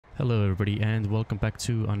Hello everybody and welcome back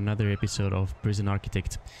to another episode of Prison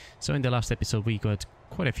Architect. So in the last episode we got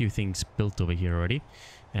quite a few things built over here already.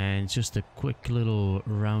 And just a quick little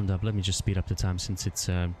roundup. Let me just speed up the time since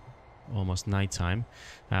it's almost night time.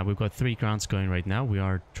 We've got 3 grants going right now. We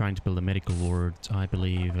are trying to build a medical ward, I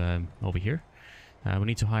believe, over here. We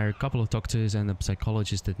need to hire a couple of doctors and a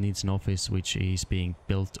psychologist that needs an office, which is being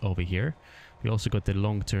built over here. We also got the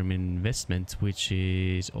long-term investment, which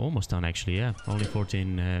is almost done actually, yeah. Only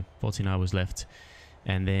 14 hours left.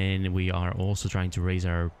 And then we are also trying to raise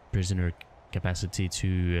our prisoner capacity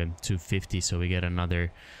to 50, so we get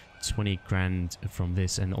another 20 grand from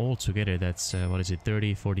this. And all together that's, what is it,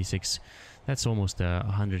 30, 46? That's almost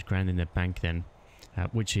 100 grand in the bank then,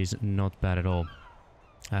 which is not bad at all.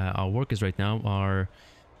 Our workers right now are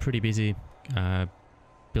pretty busy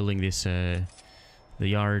building this, the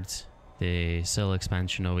yard, the cell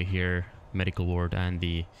expansion over here, medical ward, and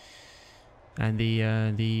the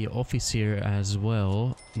office here as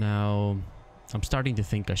well. Now, I'm starting to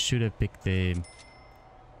think I should have picked the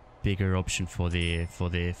bigger option for the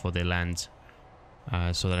land,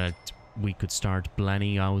 so that we could start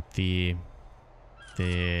planning out the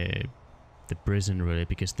prison really,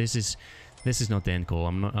 because this is not the end goal.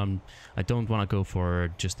 I don't want to go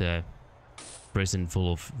for just a prison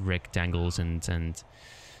full of rectangles and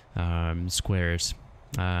squares.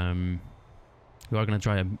 We are gonna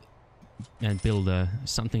try and build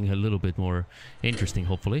something a little bit more interesting,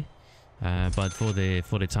 hopefully. But for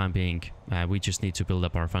the time being, we just need to build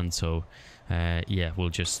up our funds. So yeah, we'll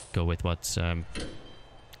just go with what's kind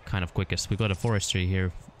of quickest. We got a forestry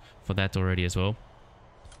here for that already as well.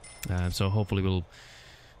 So hopefully we'll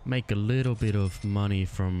make a little bit of money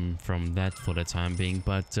from that for the time being.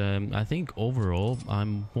 But I think overall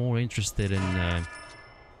I'm more interested in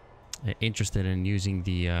using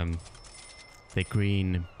the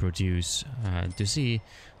green produce to see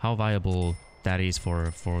how viable that is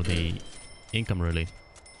for the income really.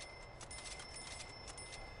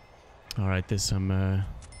 All right, there's some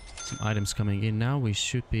items coming in now. We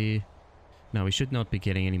should not be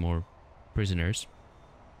getting any more prisoners,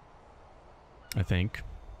 I think.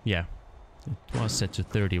 Yeah, it was set to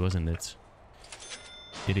 30, wasn't it?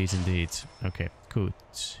 It is indeed. Okay, good,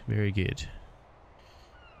 very good.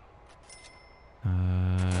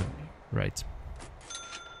 Right.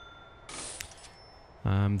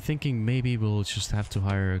 I'm thinking maybe we'll just have to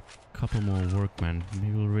hire a couple more workmen.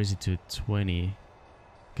 Maybe we'll raise it to 20,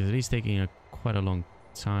 because it is taking quite a long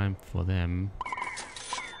time for them.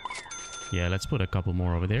 Yeah, let's put a couple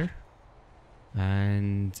more over there.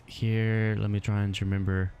 And here, let me try and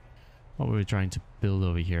remember what we were trying to build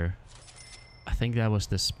over here. I think that was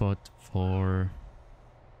the spot for...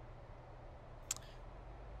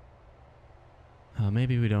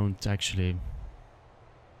 maybe we don't actually...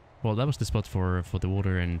 Well, that was the spot for the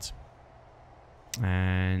water and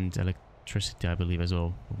electricity, I believe, as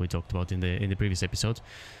well. We talked about in the previous episode.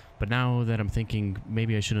 But now that I'm thinking,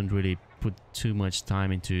 maybe I shouldn't really put too much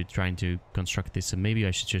time into trying to construct this, and maybe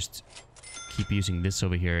I should just keep using this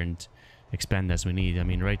over here and expand as we need. I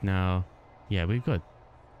mean, right now, yeah, we've got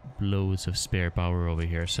loads of spare power over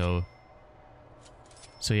here, so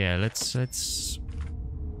yeah, let's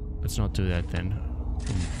not do that then.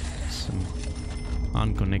 Some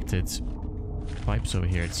unconnected pipes over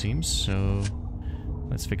here, it seems, so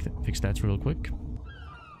let's fix that real quick.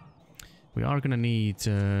 We are gonna need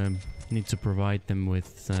to provide them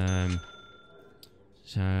with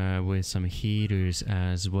some heaters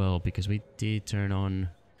as well, because we did turn on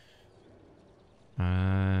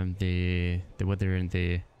the weather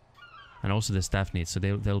and also the staff needs, so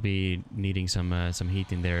they'll be needing some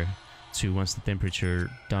heat in there too once the temperature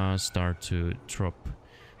does start to drop.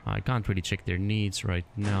 I can't really check their needs right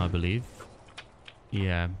now, I believe.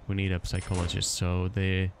 Yeah, we need a psychologist, so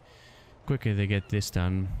the quicker they get this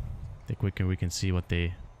done, the quicker we can see what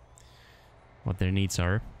their needs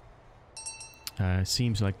are.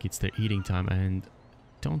 Seems like it's their eating time, and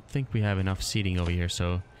don't think we have enough seating over here,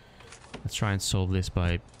 so let's try and solve this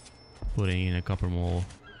by putting in a couple more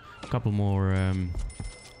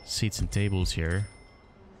seats and tables here.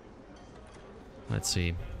 Let's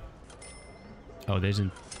see. Oh, there's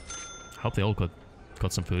an... I hope they all got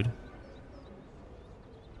some food.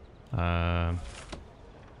 Well,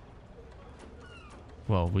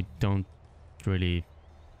 we don't really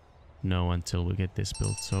know until we get this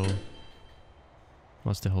built, so...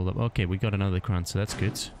 What's the hold up? Okay, we got another grant, so that's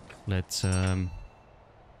good. Let's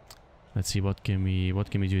see, what can we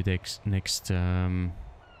do next?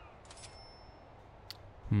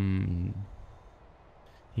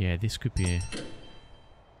 Yeah, this could be...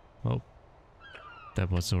 Oh,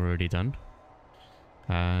 that was already done.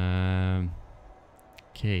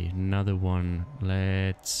 Okay, another one.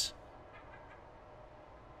 Let's...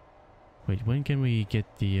 Wait, when can we get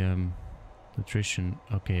the nutrition?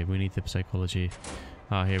 Okay, we need the psychology.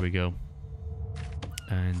 Ah, here we go.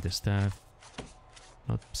 And the staff.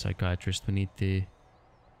 Not psychiatrist, we need the...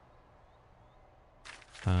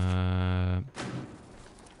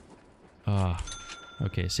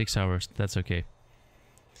 okay, 6 hours, that's okay.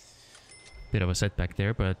 Bit of a setback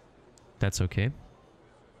there, but that's okay.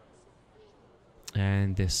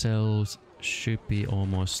 And the cells should be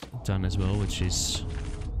almost done as well, which is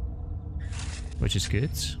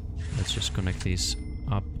good. Let's just connect these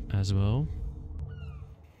up as well.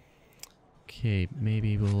 Okay,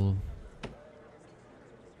 maybe we'll...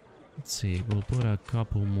 Let's see, we'll put a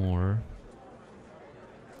couple more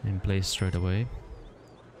in place straight away.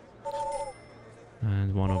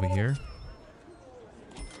 And one over here.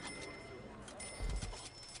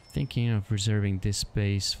 Thinking of reserving this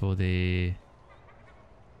space for the...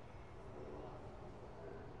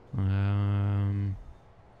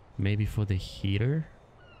 maybe for the heater?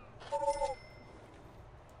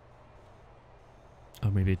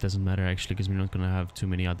 Or maybe it doesn't matter actually, because we're not gonna have too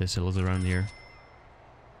many other cells around here.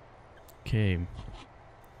 Okay.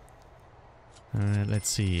 Let's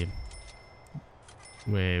see.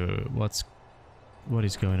 Wait, what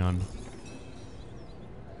is going on?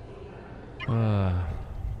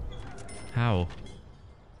 How?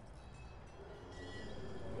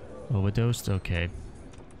 Overdosed? Okay.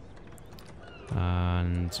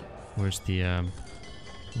 And where's the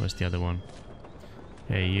other one?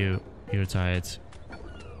 Hey, you're tired.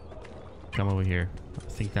 Come over here. I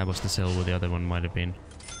think that was the cell where the other one might have been.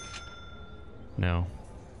 No.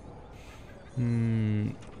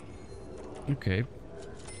 Okay.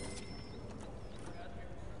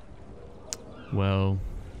 Well,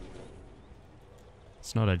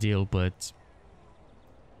 it's not ideal, but...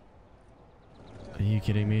 Are you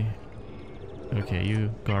kidding me? Okay,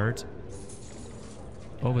 you guard.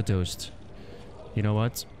 Overdosed. You know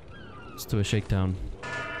what? Let's do a shakedown.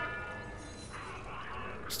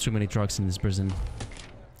 There's too many drugs in this prison.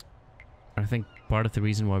 I think part of the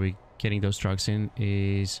reason why we're getting those drugs in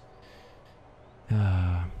is...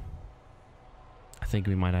 I think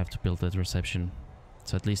we might have to build that reception.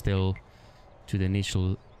 So at least they'll do the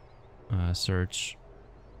initial search.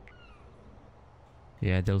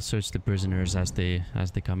 Yeah, they'll search the prisoners as they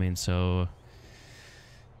come in, so...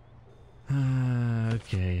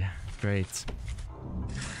 okay, great.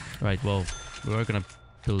 Right, well, we're gonna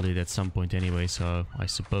build it at some point anyway, so I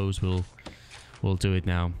suppose we'll do it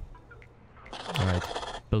now. Alright,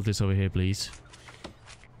 build this over here, please.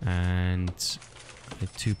 And I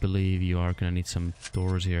do believe you are gonna need some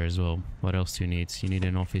doors here as well. What else do you need? You need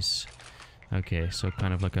an office. Okay, so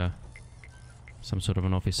kind of like some sort of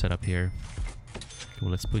an office setup here. Well,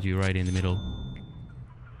 let's put you right in the middle.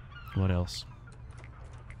 What else?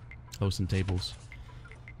 Oh, some tables.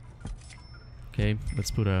 Okay, let's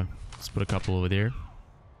put a couple over there.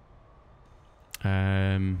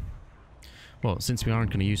 Well, since we aren't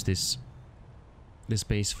going to use this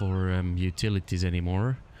space for utilities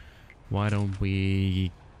anymore, why don't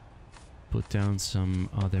we put down some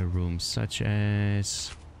other rooms, such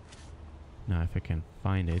as... Now, if I can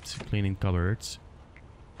find it, cleaning cupboards.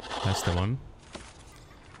 That's the one.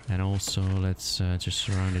 And also, let's just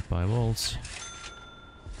surround it by walls.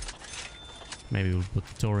 Maybe we'll put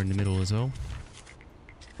the door in the middle as well.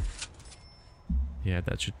 Yeah,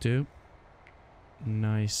 that should do.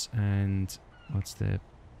 Nice. And what's the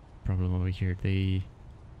problem over here? They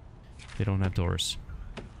don't have doors.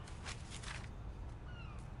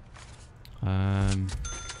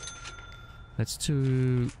 Let's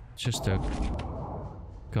do just a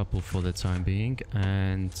couple for the time being,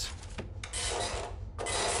 and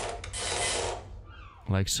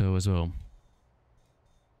like so as well.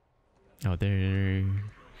 Oh, there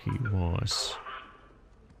he was.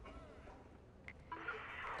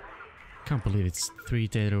 Can't believe it's 3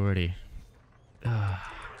 dead already.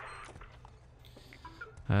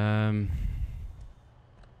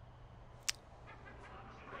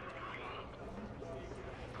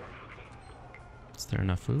 Is there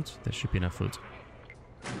enough food? There should be enough food.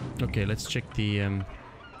 Okay, let's check the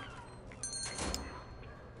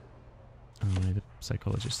the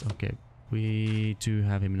psychologist. Okay, we do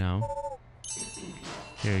have him now.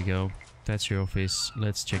 Here you go. That's your office.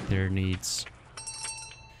 Let's check their needs.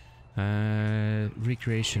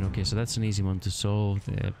 Recreation. Okay, so that's an easy one to solve.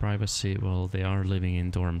 Privacy. Well, they are living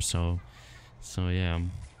in dorms, so yeah.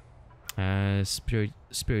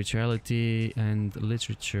 Spirituality and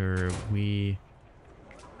literature.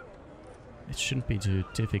 It shouldn't be too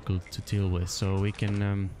difficult to deal with, so we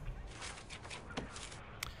can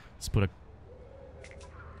let's put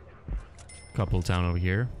couple down over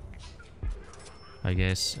here, I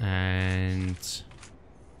guess, and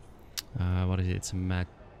what is it? It's a mat,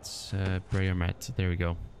 prayer mat. There we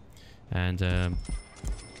go, and a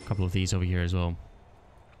couple of these over here as well.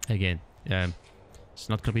 Again, it's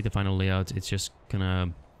not gonna be the final layout. It's just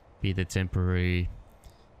gonna be the temporary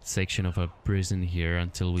section of a prison here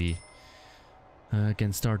until we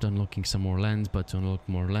can start unlocking some more land. But to unlock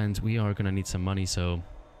more land, we are gonna need some money. So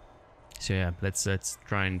yeah, let's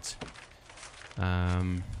try and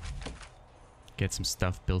get some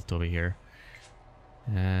stuff built over here.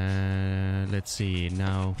 Let's see,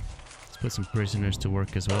 now let's put some prisoners to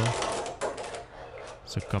work as well.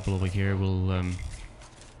 So a couple over here will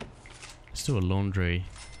let's do a laundry.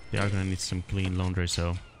 They are gonna need some clean laundry,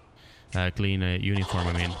 so clean uniform,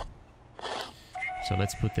 I mean. So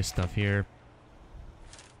let's put this stuff here,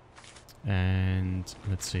 and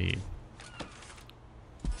let's see,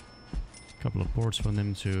 a couple of boards for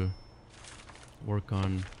them to work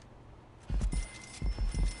on,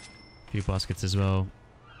 a few baskets as well,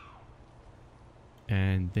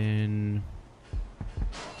 and then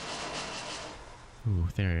ooh,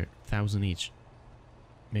 they're 1,000 each.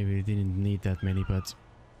 Maybe we didn't need that many, but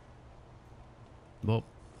well,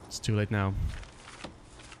 it's too late now.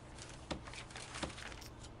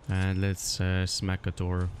 And let's smack a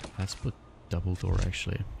door. Let's put double door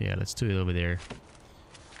actually. Yeah, let's do it over there.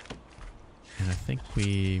 And I think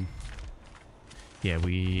we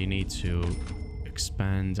need to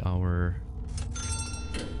expand our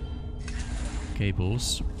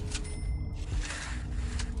cables.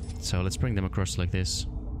 So let's bring them across like this.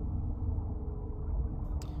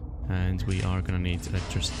 And we are gonna need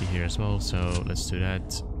electricity here as well, so let's do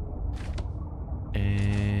that.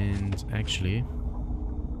 And actually,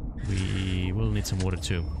 we will need some water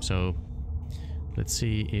too. So let's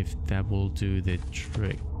see if that will do the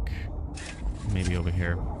trick. Maybe over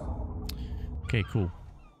here. Okay, cool.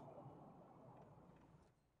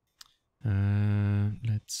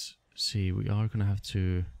 Let's see. We are gonna have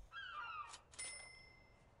to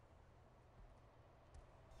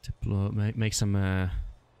deploy, make some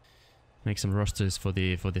rosters for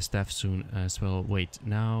the staff soon as well. Wait,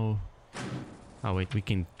 now. Oh wait, we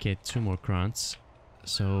can get 2 more grants.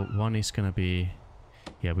 So one is gonna be,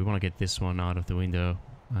 yeah, we want to get this one out of the window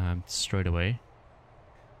straight away.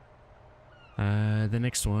 The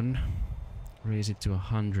next one, raise it to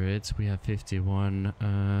 100. We have 51.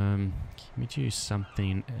 Can we choose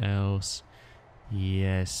something else?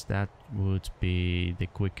 Yes, that would be the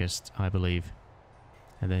quickest, I believe.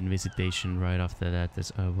 And then visitation right after that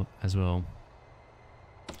as well.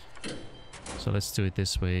 So let's do it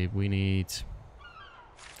this way. We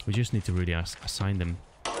just need to really assign them.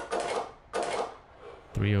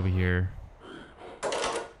 3 over here.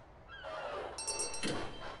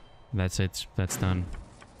 That's it. That's done.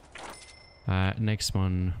 Next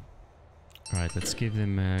one. Right. Let's give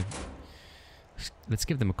them a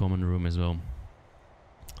common room as well,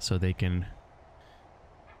 so they can.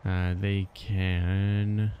 Where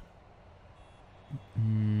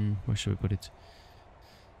should we put it?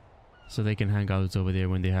 So they can hang out over there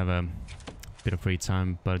when they have a bit of free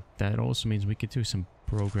time, but that also means we could do some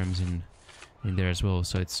programs in there as well,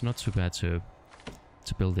 so it's not too bad to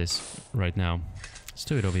build this right now. Let's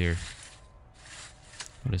do it over here.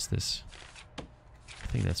 What is this? I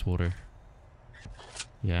think that's water.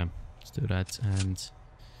 Yeah, let's do that and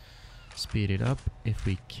speed it up if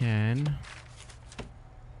we can.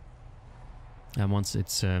 And once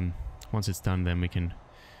it's done, then we can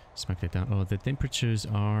smack that down. Oh, the temperatures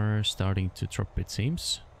are starting to drop, it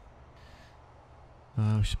seems.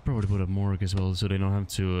 We should probably put a morgue as well, so they don't have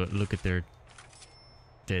to look at their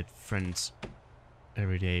dead friends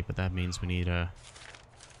every day. But that means we need a.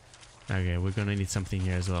 Okay, we're gonna need something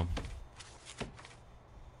here as well.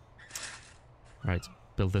 Right,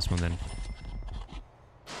 build this one then.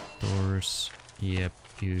 Doors. Yep,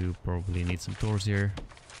 you probably need some doors here.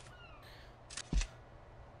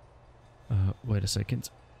 Wait a second.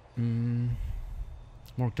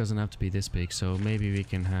 Morgue doesn't have to be this big, so maybe we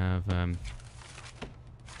can have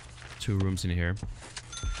 2 rooms in here.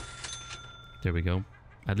 There we go.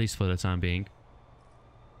 At least for the time being.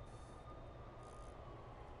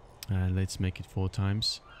 Let's make it 4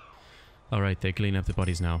 times. Alright, they clean up the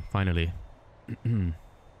bodies now, finally.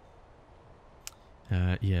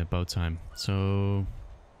 Yeah, about time. So...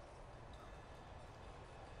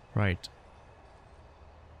 Right.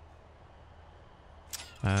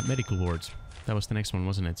 Medical wards. That was the next one,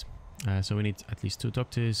 wasn't it? So we need at least 2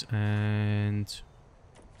 doctors and...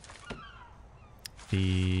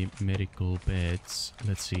 the medical beds.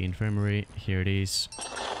 Let's see, infirmary. Here it is.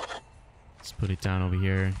 Let's put it down over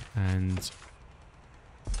here and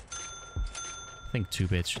I think 2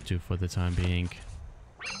 beds should do for the time being.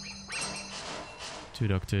 2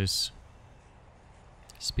 doctors.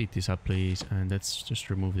 Speed this up, please, and let's just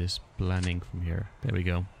remove this planning from here. There we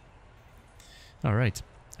go. Alright.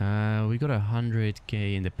 We got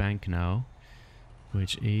 100k in the bank now,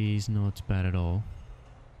 which is not bad at all.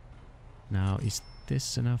 Now, is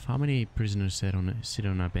this enough? How many prisoners sit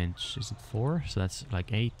on our bench? Is it 4? So that's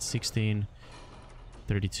like 8, 16,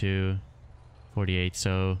 32, 48.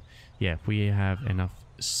 So, yeah, we have enough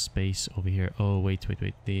space over here. Oh, wait.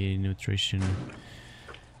 The nutrition...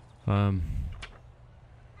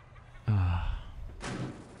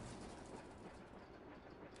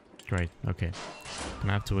 Great, okay.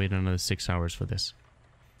 Gonna have to wait another 6 hours for this.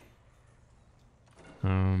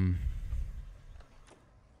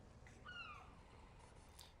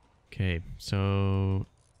 Okay, so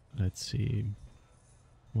let's see.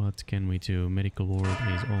 What can we do? Medical ward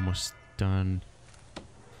is almost done.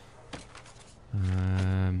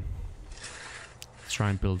 Let's try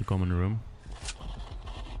and build the common room.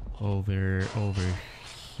 Over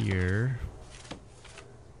here.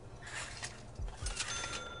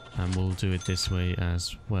 And we'll do it this way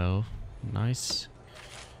as well. Nice.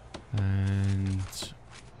 And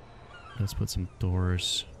let's put some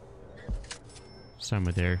doors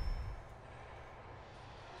somewhere there.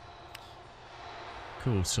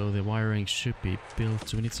 Cool, so the wiring should be built.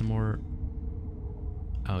 Do we need some more?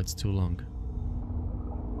 Oh, it's too long.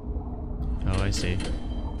 Oh, I see.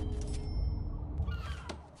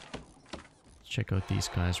 Check out these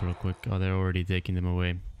guys real quick. Oh, they're already taking them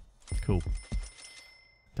away. Cool.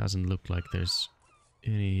 Doesn't look like there's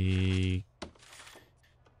any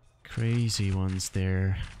crazy ones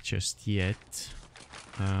there just yet.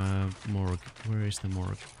 Morgue. Where is the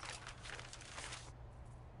morgue?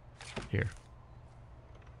 Here.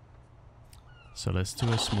 So let's do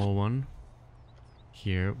a small one.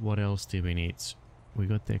 Here, what else do we need? We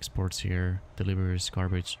got the exports here, delivers,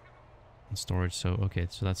 garbage, and storage, so okay,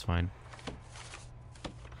 so that's fine.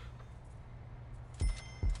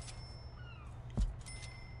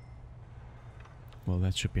 Well,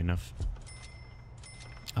 that should be enough.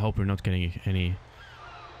 I hope we're not getting any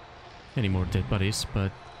more dead bodies,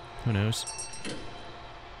 but who knows.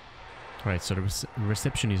 Alright, so the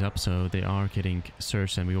reception is up, so they are getting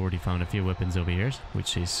searched, and we already found a few weapons over here,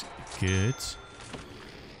 which is good.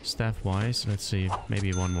 Staff-wise, let's see,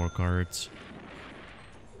 maybe one more guard.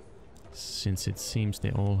 Since it seems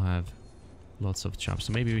they all have lots of jobs,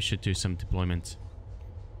 so maybe we should do some deployment.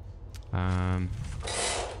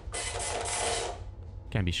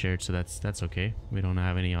 Can be shared, so that's okay. We don't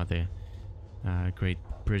have any other great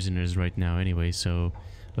prisoners right now anyway, so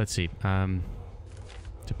let's see.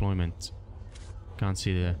 Deployment. Can't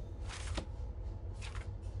see the...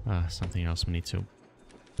 something else we need to...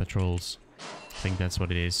 Patrols. I think that's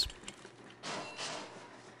what it is.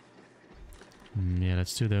 Yeah,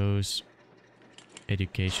 let's do those.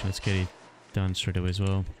 Education, let's get it done straight away as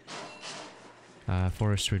well.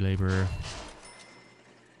 Forestry labor.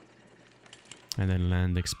 And then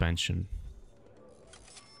land expansion.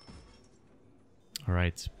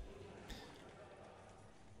 Alright.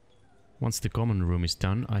 Once the common room is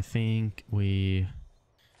done, I think we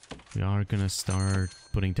are gonna start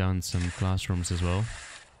putting down some classrooms as well.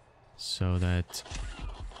 So that...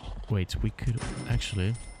 Wait, we could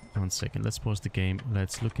actually... 1 second, let's pause the game.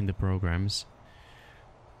 Let's look in the programs.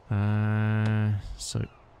 So...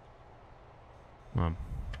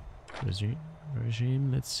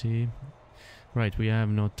 regime, let's see. Right, we have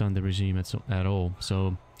not done the regime at all.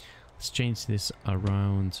 So, let's change this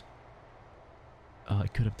around. I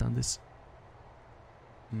could have done this.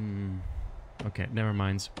 Okay, never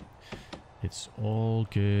mind. It's all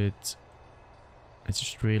good. I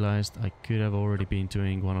just realized I could have already been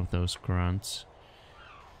doing one of those grants.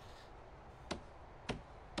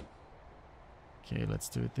 Okay, let's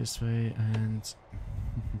do it this way and...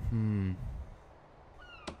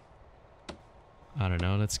 I don't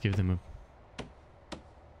know, let's give them a...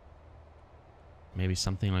 Maybe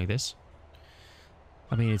something like this.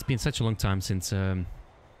 I mean, it's been such a long time since I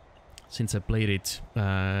played it,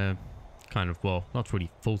 kind of, well, not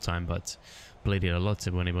really full-time, but played it a lot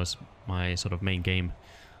when it was my sort of main game.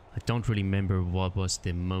 I don't really remember what was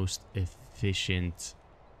the most efficient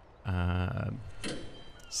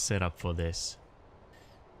setup for this.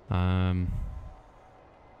 Now,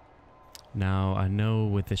 I know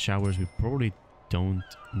with the showers we probably don't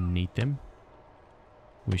need them.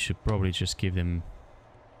 We should probably just give them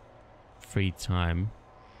free time.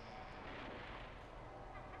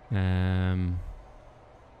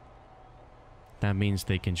 That means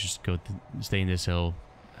they can just go stay in the cell,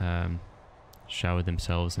 shower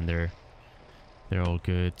themselves, and they're all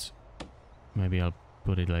good. maybe I'll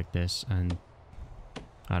put it like this, and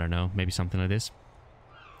I don't know, maybe something like this.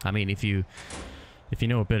 I mean, if you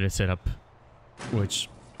know a better setup, which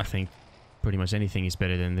I think pretty much anything is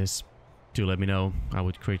better than this, do let me know. I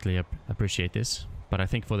would greatly appreciate this. But I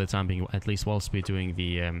think for the time being, at least whilst we're doing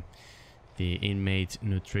the inmate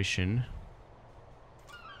nutrition,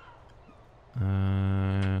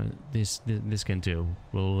 this can do.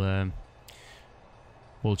 We'll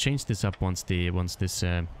change this up once this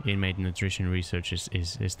inmate nutrition research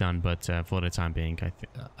is done. But for the time being,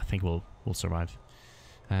 I think we'll survive.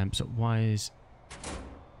 So why is...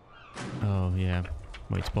 Oh yeah,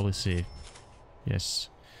 wait, policy. Yes,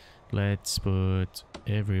 let's put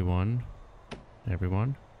everyone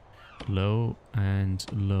low and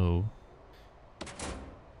low,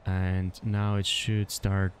 and now it should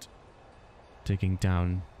start ticking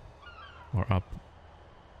down or up.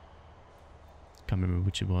 Can't remember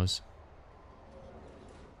which it was.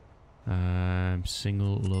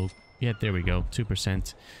 Single low. Yeah, there we go.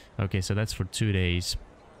 2%. Okay, so that's for 2 days.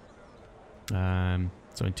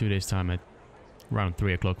 So in 2 days' time, at around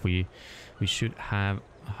 3 o'clock, we should have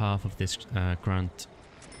half of this grant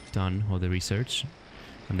done, or the research,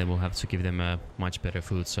 and then we'll have to give them much better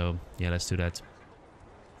food. So yeah, let's do that.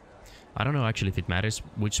 I don't know actually if it matters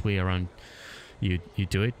which way around you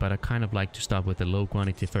do it, but I kind of like to start with the low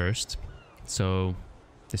quantity first, so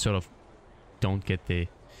they sort of don't get the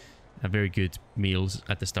very good meals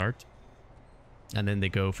at the start, and then they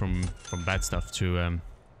go from bad stuff to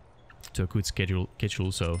a good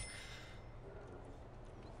schedule. So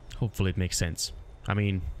hopefully it makes sense. I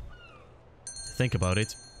mean, think about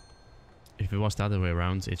it. If it was the other way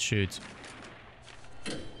around, it should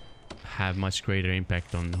have much greater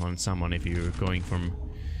impact on someone if you're going from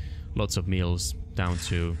lots of meals down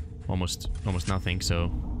to almost nothing.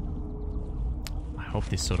 So I hope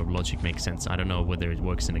this sort of logic makes sense. I don't know whether it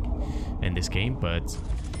works in this game, but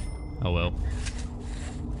oh well.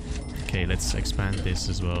 Okay, let's expand this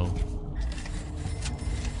as well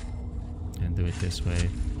and do it this way.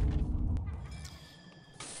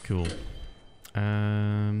 Cool.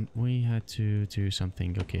 We had to do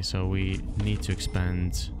something. Okay, so we need to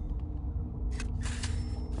expand.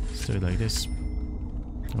 Let's do it like this.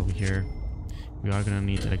 Over here. We are gonna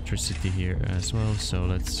need electricity here as well, so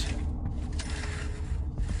let's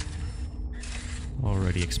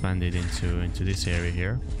already expand it into this area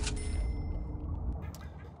here.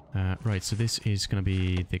 Right, so this is gonna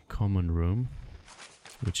be the common room,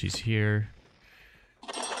 which is here.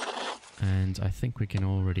 And I think we can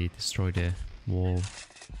already destroy the wall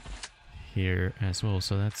here as well,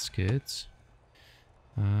 so that's good.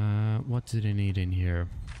 What did I need in here?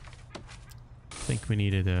 I think we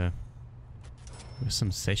needed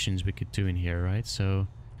some sessions we could do in here, right? So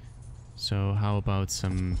how about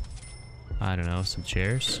some, I don't know, some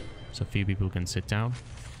chairs, so a few people can sit down.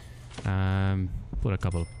 Put a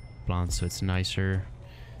couple of plants so it's nicer.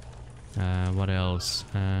 What else?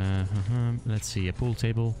 Let's see, a pool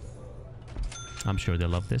table. I'm sure they'll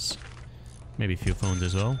love this. Maybe a few phones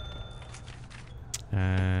as well.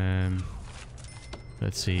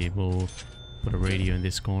 Let's see, we'll put a radio in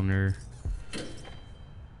this corner.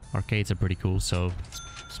 Arcades are pretty cool, so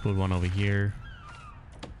let's put one over here.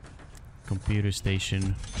 Computer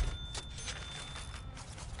station.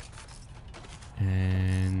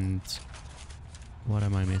 And what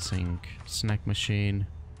am I missing? Snack machine.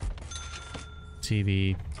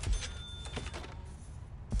 TV.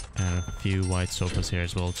 And a few white sofas here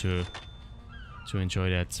as well to enjoy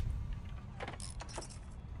that.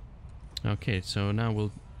 Okay, so now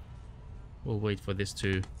we'll wait for this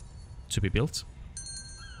to be built.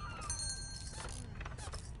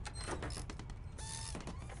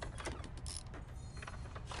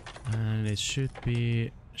 And it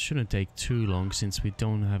shouldn't take too long since we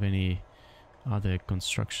don't have any other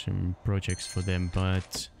construction projects for them,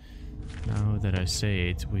 but now that I say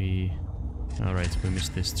it, alright, we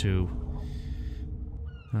missed this too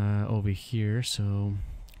over here, so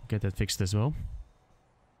get that fixed as well.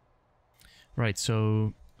 Right,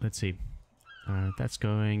 so let's see. That's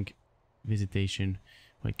going. Visitation.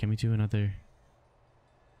 Wait, can we do another?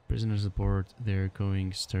 Prisoner support. They're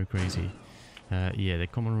going stir crazy. Yeah, the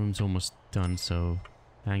common room's almost done, so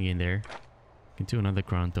hang in there. Can do another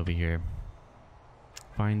grant over here.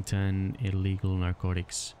 Find 10 illegal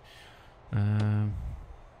narcotics.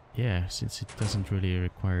 Yeah, since it doesn't really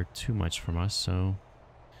require too much from us, so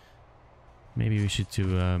maybe we should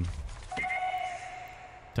do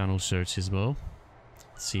tunnel search as well.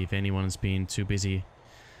 See if anyone's been too busy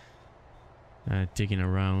digging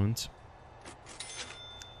around.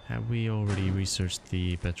 Have we already researched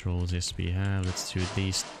the patrols? Yes, we have. Let's do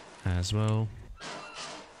these as well.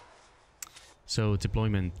 So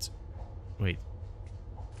deployment... Wait.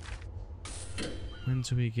 When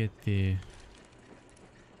do we get the...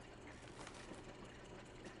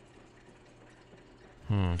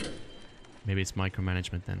 Maybe it's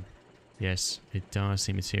micromanagement then. Yes, it does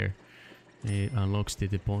seem it's here. It unlocks the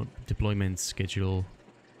deployment schedule.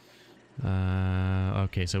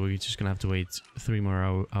 Okay, so we're just gonna have to wait 3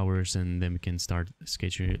 more hours and then we can start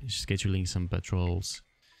scheduling some patrols.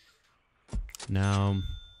 Now,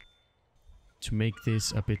 to make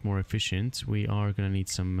this a bit more efficient, we are gonna need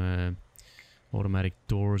some automatic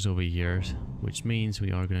doors over here, which means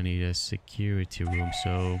we are gonna need a security room.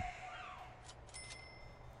 So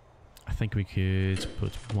I think we could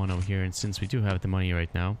put one over here, and since we do have the money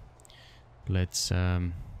right now, let's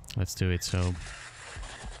do it. So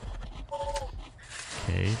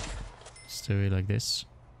okay, let's do it like this.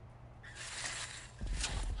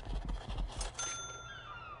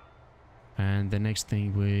 And the next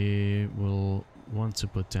thing we will want to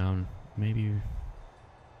put down, maybe,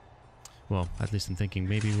 well, at least I'm thinking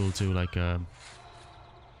maybe we'll do like a...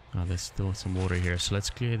 Oh, there's still some water here, so let's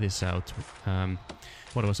clear this out.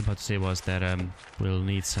 What I was about to say was that we'll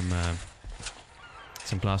need some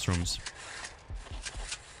classrooms.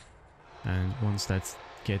 And once that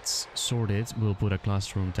gets sorted, we'll put a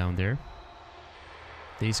classroom down there.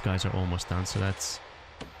 These guys are almost done, so that's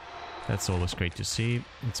always great to see.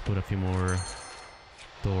 Let's put a few more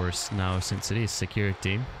doors now, since it is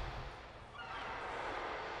security.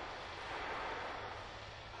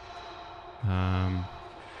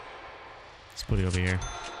 Let's put it over here.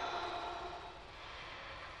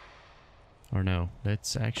 Or no,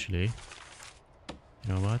 let's actually...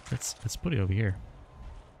 You know what? Let's put it over here.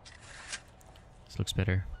 This looks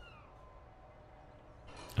better.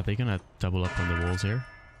 Are they gonna double up on the walls here?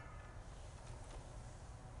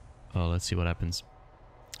 Oh, let's see what happens.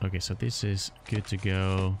 Okay, so this is good to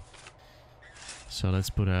go. So let's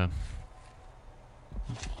put a...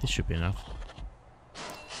 This should be enough,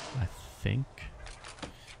 I think.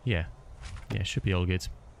 Yeah, should be all good.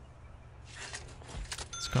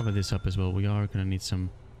 Let's cover this up as well. We are gonna need some...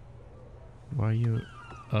 Why are you...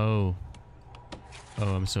 Oh,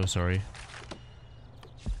 I'm so sorry.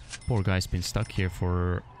 Poor guy's been stuck here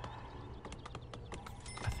for...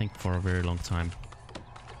 I think for a very long time.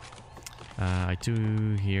 I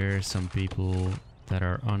do hear some people that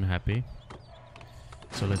are unhappy.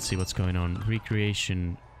 So let's see what's going on.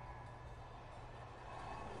 Recreation.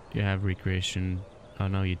 You have recreation. Oh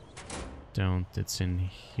no, you don't. It's in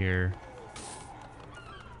here.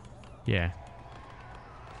 Yeah.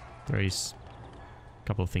 There is a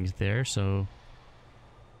couple of things there, so...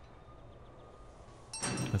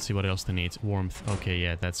 Let's see what else they need. Warmth. Okay,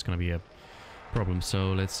 yeah, that's gonna be a problem.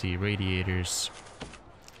 So let's see. Radiators.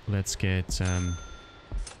 Let's get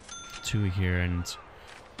 2 here and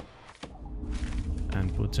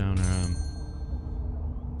put down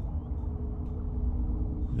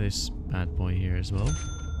this bad boy here as well.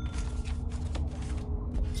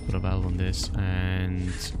 Let's put a valve on this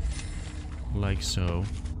and like so.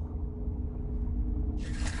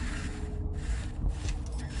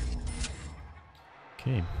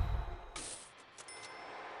 Okay.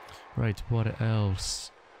 Right, what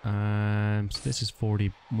else? So this is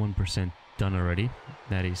 41% done already.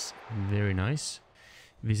 That is very nice.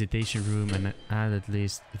 Visitation room, and add at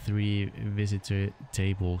least 3 visitor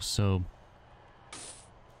tables. So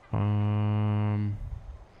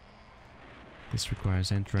this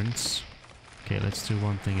requires entrance. Okay, let's do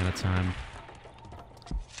one thing at a time.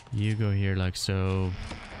 You go here like so.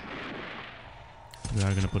 We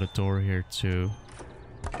are gonna put a door here too.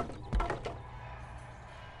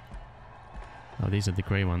 Oh, these are the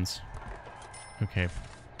grey ones. Okay.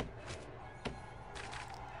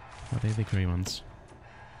 Are they the grey ones?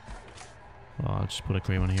 Well, I'll just put a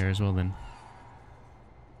grey one here as well then.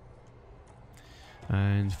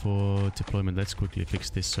 And for deployment, let's quickly fix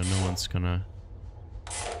this so no one's gonna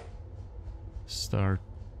start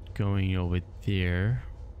going over there.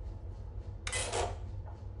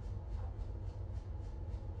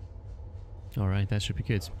 Alright, that should be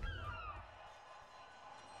good.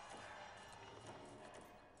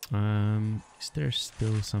 Is there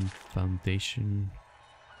still some foundation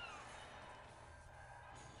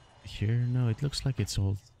here? No, it looks like it's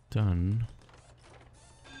all done.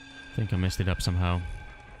 I think I messed it up somehow.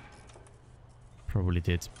 Probably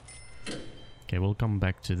did. Okay, we'll come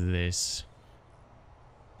back to this.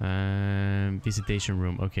 Visitation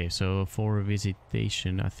room. Okay, so for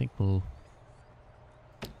visitation, I think we'll...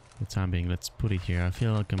 For the time being, let's put it here. I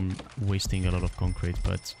feel like I'm wasting a lot of concrete,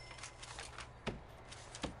 but...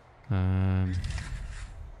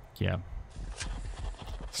 yeah.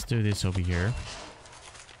 Let's do this over here.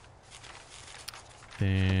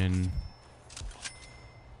 Then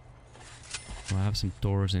we'll have some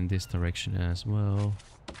doors in this direction as well.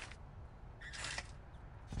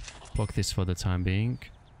 Block this for the time being.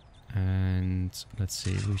 And let's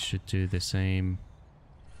see, we should do the same.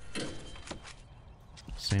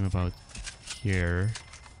 Same about here.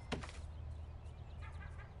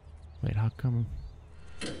 Wait, how come?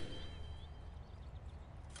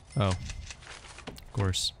 Oh, of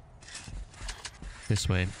course. This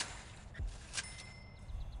way.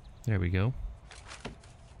 There we go.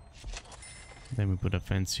 Then we put a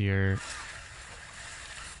fence here.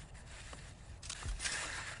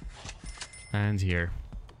 And here.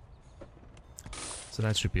 So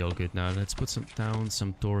that should be all good now. Let's put down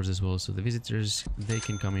some doors as well, so the visitors, they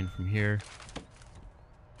can come in from here.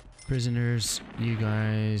 Prisoners, you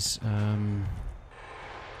guys,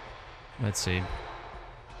 let's see.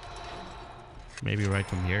 Maybe right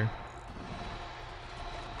from here.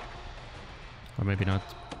 Or maybe not.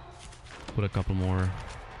 Put a couple more.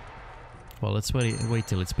 Well, let's wait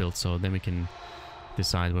till it's built, so then we can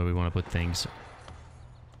decide where we want to put things.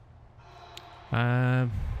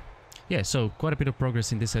 Yeah, so quite a bit of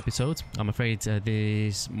progress in this episode. I'm afraid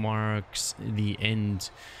this marks the end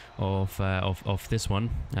of this one,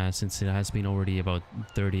 since it has been already about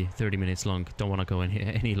 30 minutes long. Don't want to go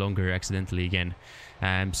any longer accidentally again.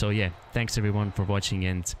 So yeah, thanks everyone for watching,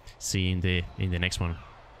 and see you in the next one.